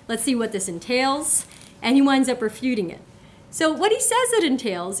out, let's see what this entails, and he winds up refuting it. So what he says it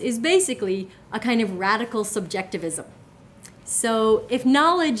entails is basically a kind of radical subjectivism. So if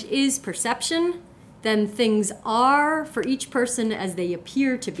knowledge is perception, then things are for each person as they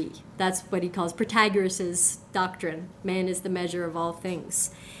appear to be. That's what he calls Protagoras' doctrine. Man is the measure of all things.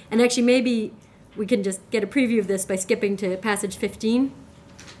 And actually maybe we can just get a preview of this by skipping to passage 15.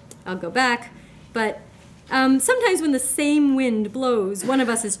 I'll go back. But sometimes when the same wind blows, one of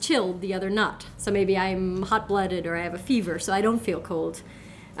us is chilled, the other not. So maybe I'm hot-blooded or I have a fever, so I don't feel cold.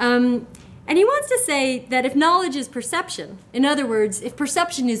 And he wants to say that if knowledge is perception, in other words, if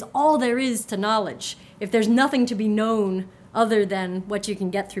perception is all there is to knowledge, if there's nothing to be known other than what you can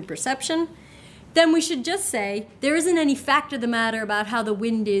get through perception, then we should just say there isn't any fact of the matter about how the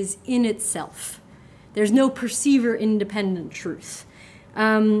wind is in itself. There's no perceiver-independent truth.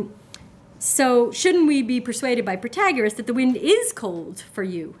 So shouldn't we be persuaded by Protagoras that the wind is cold for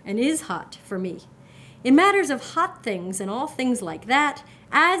you and is hot for me? In matters of hot things and all things like that,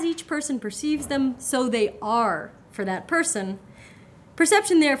 as each person perceives them, so they are for that person.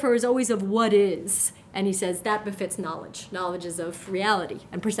 Perception, therefore, is always of what is. And he says that befits knowledge. Knowledge is of reality,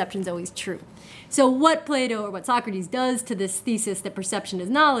 and perception is always true. So what Plato, or what Socrates does to this thesis that perception is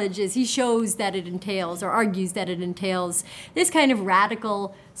knowledge is he shows that it entails, or argues that it entails, this kind of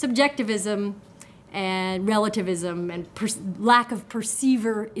radical subjectivism and relativism and lack of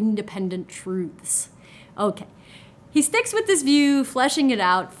perceiver-independent truths. Okay. He sticks with this view, fleshing it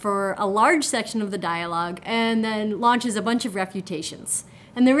out for a large section of the dialogue, and then launches a bunch of refutations.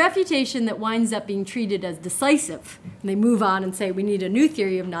 And the refutation that winds up being treated as decisive, and they move on and say we need a new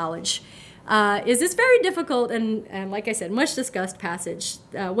theory of knowledge, is this very difficult and like I said, much discussed passage,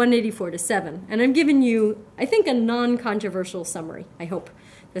 184 to 7. And I'm giving you, I think, a non-controversial summary, I hope.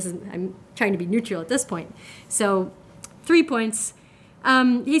 I'm trying to be neutral at this point. So 3 points.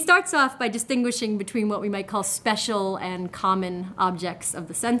 He starts off by distinguishing between what we might call special and common objects of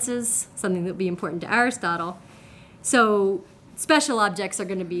the senses, something that would be important to Aristotle. So special objects are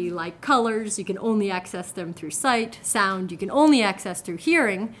going to be like colors. You can only access them through sight. Sound, you can only access through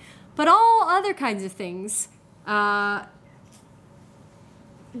hearing. But all other kinds of things that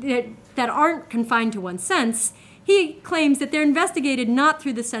aren't confined to one sense, he claims that they're investigated not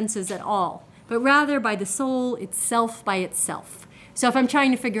through the senses at all, but rather by the soul itself by itself. So if I'm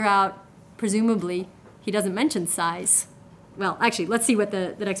trying to figure out, presumably, he doesn't mention size. Well, actually, let's see what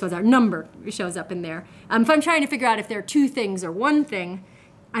the next ones are. Number shows up in there. If I'm trying to figure out if there are two things or one thing,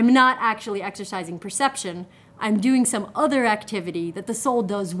 I'm not actually exercising perception. I'm doing some other activity that the soul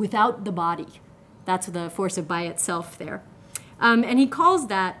does without the body. That's the force of by itself there. And he calls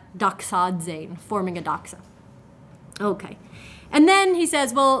that doxadzein, forming a doxa. Okay. And then he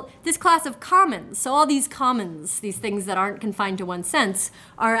says, well, this class of commons, so all these commons, these things that aren't confined to one sense,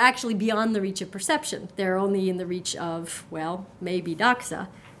 are actually beyond the reach of perception. They're only in the reach of, well, maybe doxa,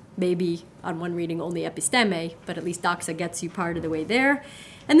 maybe on one reading only episteme, but at least doxa gets you part of the way there.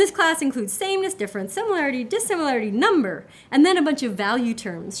 And this class includes sameness, difference, similarity, dissimilarity, number, and then a bunch of value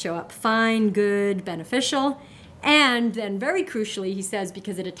terms show up, fine, good, beneficial, and then very crucially, he says,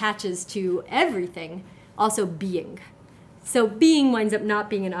 because it attaches to everything, also being. So being winds up not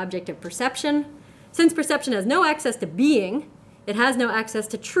being an object of perception. Since perception has no access to being, it has no access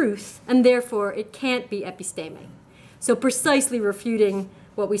to truth, and therefore it can't be episteme. So precisely refuting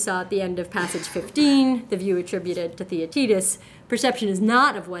what we saw at the end of passage 15, the view attributed to Theaetetus, perception is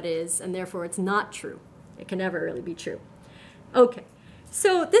not of what is, and therefore it's not true. It can never really be true. Okay,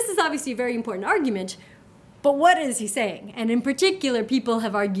 so this is obviously a very important argument, but what is he saying? And in particular, people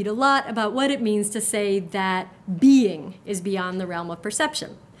have argued a lot about what it means to say that being is beyond the realm of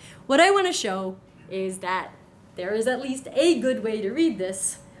perception. What I want to show is that there is at least a good way to read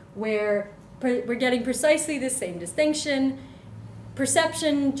this, where we're getting precisely the same distinction.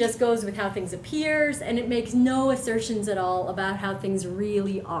 Perception just goes with how things appears, and it makes no assertions at all about how things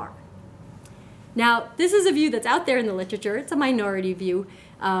really are. Now, this is a view that's out there in the literature. It's a minority view.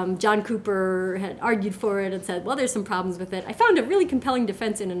 John Cooper had argued for it and said, well, there's some problems with it. I found a really compelling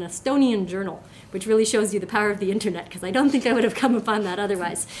defense in an Estonian journal, which really shows you the power of the internet, because I don't think I would have come upon that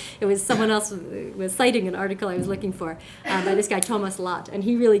otherwise. It was someone else was citing an article I was looking for by this guy, Thomas Lott, and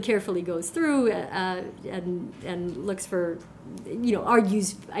he really carefully goes through and looks for,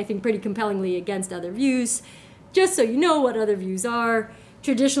 argues, I think, pretty compellingly against other views. Just so you know what other views are,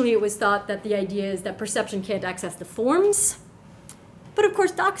 traditionally it was thought that the idea is that perception can't access the forms. But of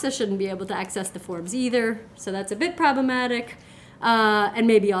course, doxa shouldn't be able to access the forms either, so that's a bit problematic. And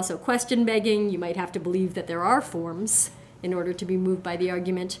maybe also question begging. You might have to believe that there are forms in order to be moved by the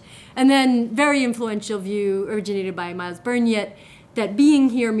argument. And then very influential view originated by Miles Berniet, that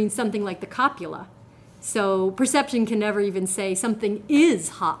being here means something like the copula. So perception can never even say something is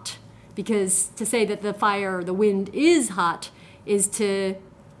hot, because to say that the fire or the wind is hot is to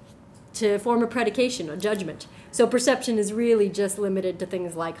form a predication, a judgment. So perception is really just limited to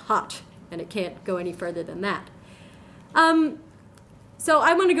things like hot, and it can't go any further than that. So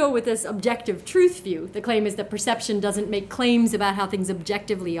I want to go with this objective truth view. The claim is that perception doesn't make claims about how things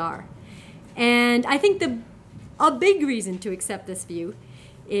objectively are. And I think a big reason to accept this view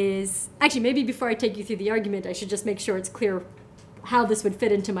is, actually maybe before I take you through the argument, I should just make sure it's clear how this would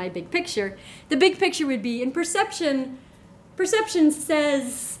fit into my big picture. The big picture would be, in perception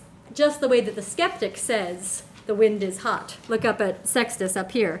says just the way that the skeptic says the wind is hot. Look up at Sextus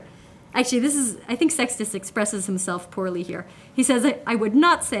up here. Actually, I think Sextus expresses himself poorly here. He says, I would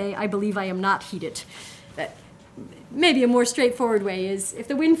not say, I believe I am not heated. Maybe a more straightforward way is, if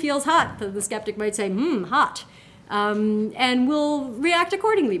the wind feels hot, the skeptic might say, hot. And will react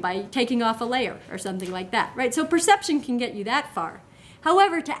accordingly by taking off a layer or something like that, right? So perception can get you that far.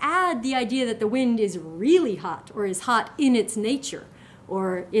 However, to add the idea that the wind is really hot or is hot in its nature,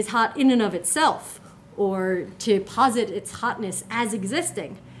 or is hot in and of itself, or to posit its hotness as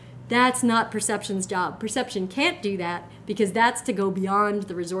existing. That's not perception's job. Perception can't do that because that's to go beyond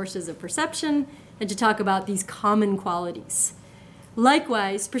the resources of perception and to talk about these common qualities.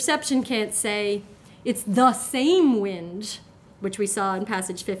 Likewise, perception can't say it's the same wind, which we saw in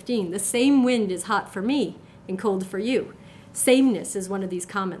passage 15. The same wind is hot for me and cold for you. Sameness is one of these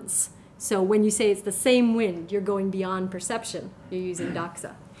commons. So when you say it's the same wind, you're going beyond perception. You're using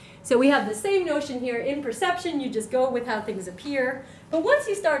doxa. So we have the same notion here. In perception, you just go with how things appear. But once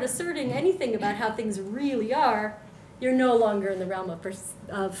you start asserting anything about how things really are, you're no longer in the realm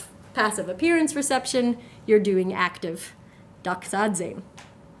of passive appearance reception. You're doing active doxadzim,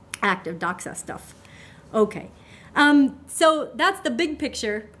 active doxa stuff. Okay. So that's the big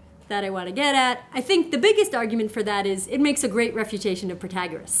picture that I want to get at. I think the biggest argument for that is it makes a great refutation of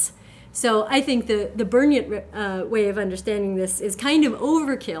Protagoras. So I think the Berniot way of understanding this is kind of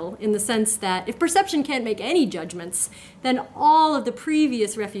overkill in the sense that if perception can't make any judgments, then all of the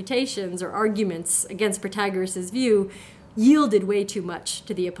previous refutations or arguments against Protagoras' view yielded way too much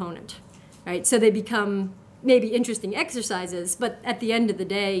to the opponent, right? So they become maybe interesting exercises, but at the end of the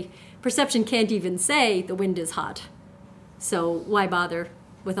day, perception can't even say the wind is hot. So why bother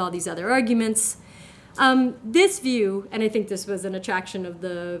with all these other arguments? This view, and I think this was an attraction of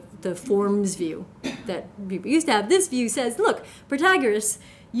the forms view that people used to have, this view says, look, Protagoras,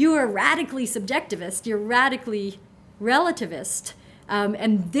 you are radically subjectivist, you're radically relativist,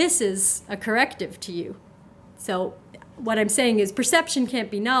 and this is a corrective to you. So what I'm saying is perception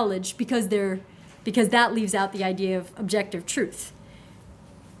can't be knowledge because that leaves out the idea of objective truth.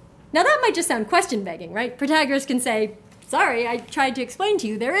 Now that might just sound question-begging, right? Protagoras can say, sorry, I tried to explain to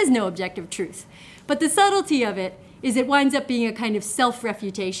you, there is no objective truth. But the subtlety of it is it winds up being a kind of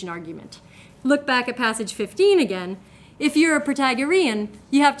self-refutation argument. Look back at passage 15 again. If you're a Protagorean,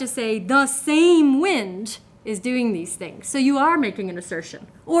 you have to say the same wind is doing these things. So you are making an assertion.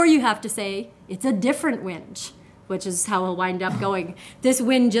 Or you have to say it's a different wind, which is how it'll wind up going. This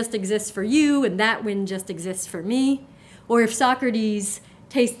wind just exists for you and that wind just exists for me. Or if Socrates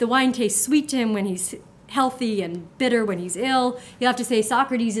the wine tastes sweet to him when he's healthy and bitter when he's ill, you have to say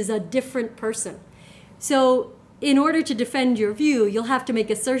Socrates is a different person. So in order to defend your view, you'll have to make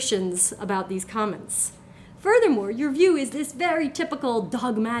assertions about these commons. Furthermore, your view is this very typical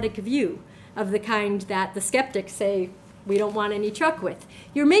dogmatic view of the kind that the skeptics say we don't want any truck with.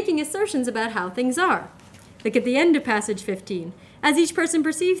 You're making assertions about how things are. Look at the end of passage 15. As each person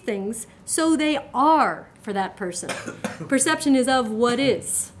perceives things, so they are for that person. Perception is of what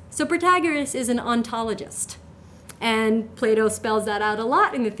is. So Protagoras is an ontologist. And Plato spells that out a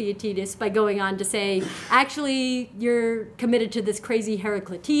lot in the Theaetetus by going on to say, actually, you're committed to this crazy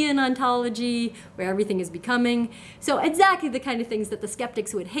Heraclitean ontology where everything is becoming. So exactly the kind of things that the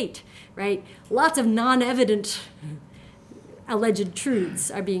skeptics would hate, right? Lots of non-evident alleged truths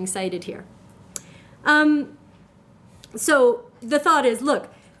are being cited here. So the thought is,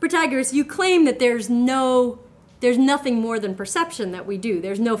 look, Protagoras, you claim that there's nothing more than perception that we do.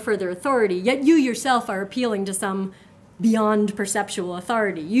 There's no further authority. Yet you yourself are appealing to some beyond perceptual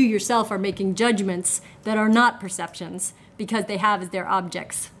authority. You yourself are making judgments that are not perceptions because they have as their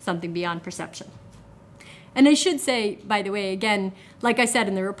objects something beyond perception. And I should say, by the way, again, like I said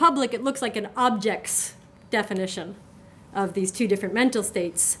in the Republic, it looks like an objects definition of these two different mental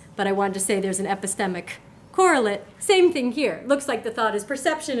states, but I wanted to say there's an epistemic correlate. Same thing here. It looks like the thought is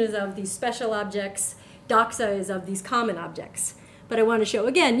perception is of these special objects, doxa is of these common objects. But I want to show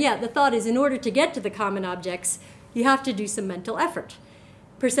again, the thought is in order to get to the common objects, you have to do some mental effort.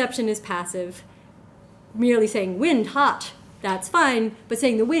 Perception is passive. Merely saying wind hot, that's fine, but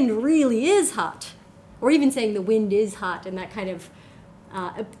saying the wind really is hot, or even saying the wind is hot in that kind of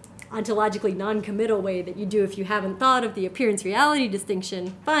ontologically non-committal way that you do if you haven't thought of the appearance-reality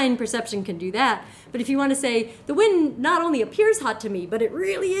distinction, fine, perception can do that. But if you want to say, the wind not only appears hot to me, but it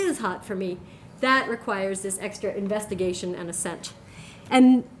really is hot for me, that requires this extra investigation and assent.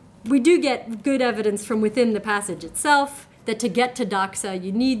 And we do get good evidence from within the passage itself that to get to doxa,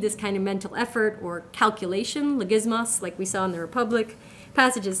 you need this kind of mental effort or calculation, logismos, like we saw in the Republic,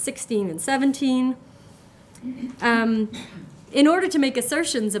 passages 16 and 17. In order to make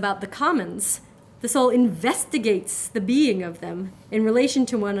assertions about the commons, the soul investigates the being of them in relation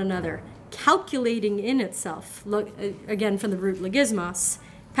to one another, calculating in itself, again from the root logismos,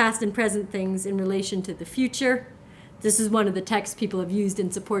 past and present things in relation to the future. This is one of the texts people have used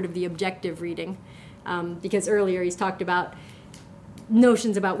in support of the objective reading, because earlier he's talked about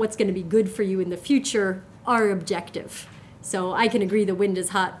notions about what's going to be good for you in the future are objective. So I can agree the wind is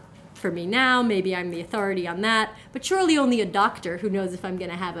hot for me now. Maybe I'm the authority on that. But surely only a doctor who knows if I'm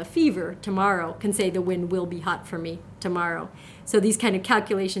going to have a fever tomorrow can say the wind will be hot for me tomorrow. So these kind of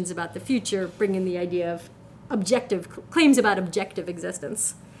calculations about the future bring in the idea of objective claims about objective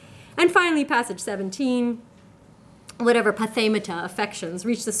existence. And finally, passage 17, whatever pathemata, affections,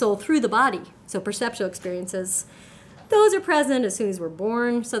 reach the soul through the body, so perceptual experiences, those are present as soon as we're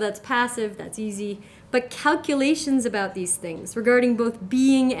born, so that's passive, that's easy. But calculations about these things regarding both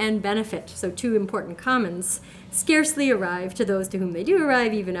being and benefit, so two important commons, scarcely arrive to those to whom they do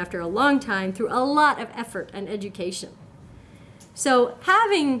arrive, even after a long time, through a lot of effort and education. So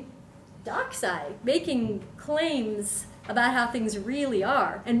having doxai, making claims about how things really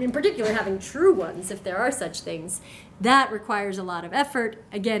are, and in particular having true ones, if there are such things, that requires a lot of effort.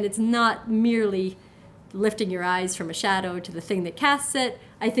 Again, it's not merely lifting your eyes from a shadow to the thing that casts it.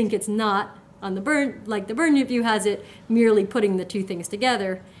 I think it's not, on the Burn, like the Burn view has it, merely putting the two things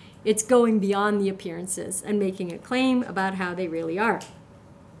together. It's going beyond the appearances and making a claim about how they really are.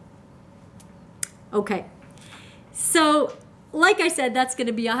 Okay, so like I said, that's going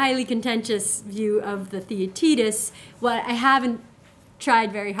to be a highly contentious view of the Theaetetus. What I haven't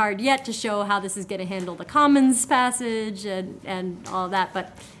tried very hard yet to show how this is going to handle the Commons passage and all that,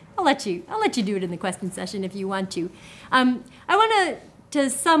 but I'll let you do it in the question session if you want to. I want to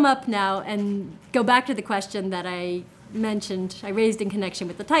sum up now and go back to the question that I raised in connection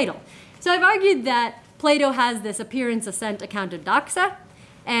with the title. So I've argued that Plato has this appearance, assent, account of doxa,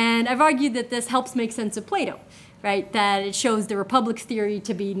 and I've argued that this helps make sense of Plato, right? That it shows the Republic's theory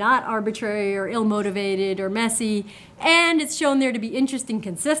to be not arbitrary or ill-motivated or messy, and it's shown there to be interesting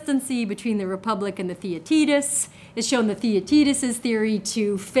consistency between the Republic and the Theaetetus. It's shown the Theaetetus's theory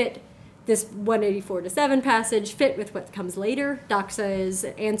to fit this 184-7 passage, fit with what comes later. Doxa is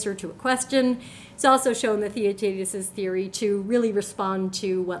an answer to a question. It's also shown the Theaetetus's theory to really respond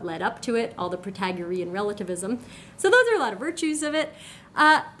to what led up to it, all the Protagorean relativism. So those are a lot of virtues of it.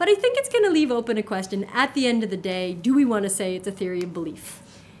 But I think it's going to leave open a question at the end of the day, do we want to say it's a theory of belief?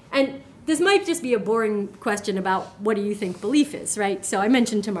 And this might just be a boring question about what do you think belief is, right? So I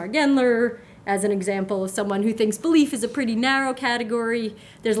mentioned Tamar Gendler as an example of someone who thinks belief is a pretty narrow category.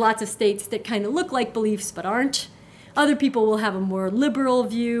 There's lots of states that kind of look like beliefs but aren't. Other people will have a more liberal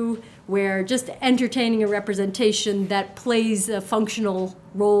view where just entertaining a representation that plays a functional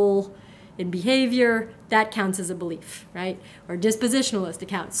role in behavior, that counts as a belief, right? Or dispositionalist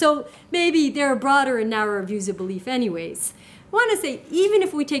account. So maybe there are broader and narrower views of belief anyways. I want to say, even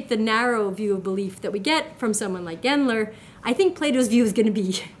if we take the narrow view of belief that we get from someone like Gendler, I think Plato's view is going to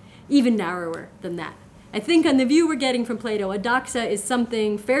be even narrower than that. I think on the view we're getting from Plato, a doxa is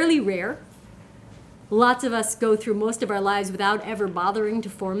something fairly rare. Lots of us go through most of our lives without ever bothering to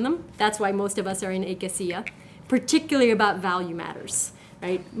form them. That's why most of us are in akesia, particularly about value matters.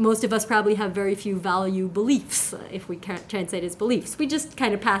 Right? Most of us probably have very few value beliefs, if we can't translate as beliefs. We just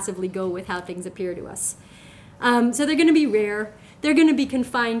kind of passively go with how things appear to us. So they're going to be rare, they're going to be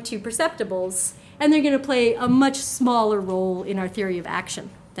confined to perceptibles, and they're going to play a much smaller role in our theory of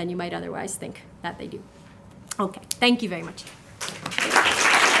action than you might otherwise think that they do. Okay, thank you very much.